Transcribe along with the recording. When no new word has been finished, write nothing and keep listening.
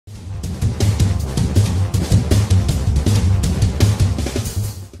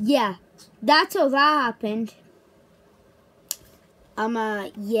yeah, that's how that happened.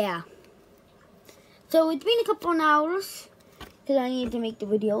 Yeah. So it's been a couple of hours because I needed to make the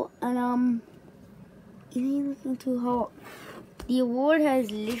video, and it ain't looking too hot. The award has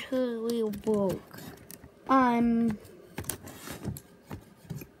literally broke.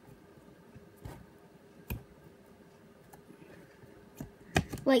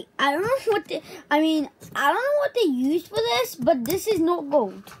 Like, I don't know what I don't know what they used for this, but this is not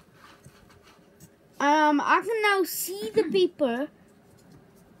gold. I can now see the paper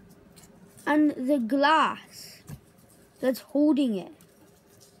and the glass that's holding it.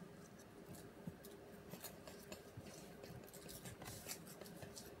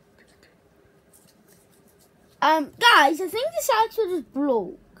 Guys, I think this actually just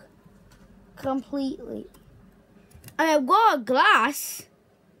broke completely. And I've got a glass,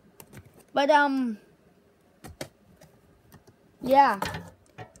 but yeah.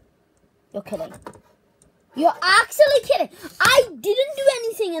 You're kidding. You're actually kidding. I didn't do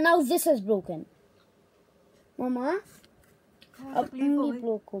anything, and now this is broken. Mama,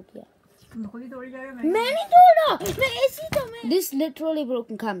 This literally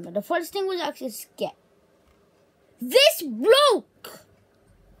broken camera. The first thing was actually scared. This broke.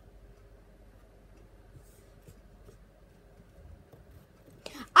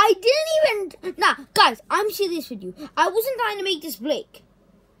 I didn't even. Nah, guys, I'm serious with you. I wasn't trying to make this break.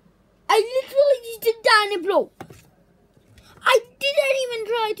 I literally just did that and it broke. I didn't even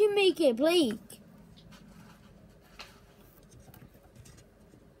try to make it break.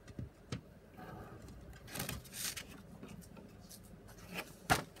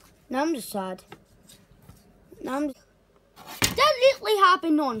 Now I'm just sad. That literally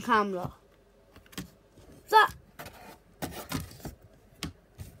happened on camera.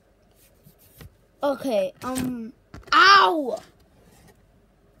 Okay, ow!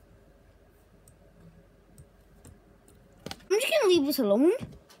 I'm just gonna leave this alone.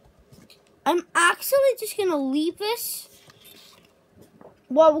 I'm actually just gonna leave this.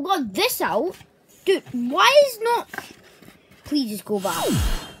 Well, we got this out. Dude, why is not... Please just go back.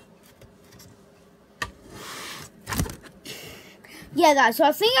 Yeah, guys, so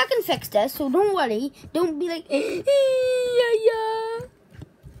I think I can fix this, so don't worry. Don't be like, yeah.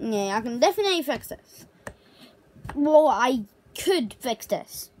 Yeah, I can definitely fix this. Well, I could fix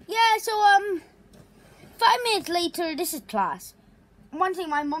this. Yeah, so, 5 minutes later, this is class. One thing,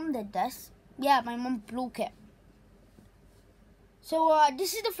 my mom did this. Yeah, my mom broke it. So,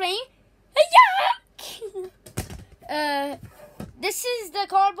 this is the frame. This is the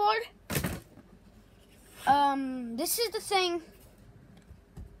cardboard. This is the thing.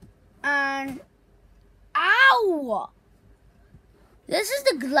 And, ow! This is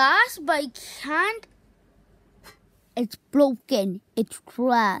the glass, but I can't. It's broken. It's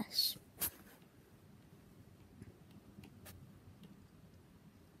trash.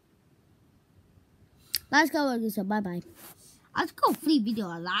 Let's go. Bye bye. Let's go free video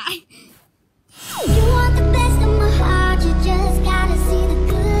a lot.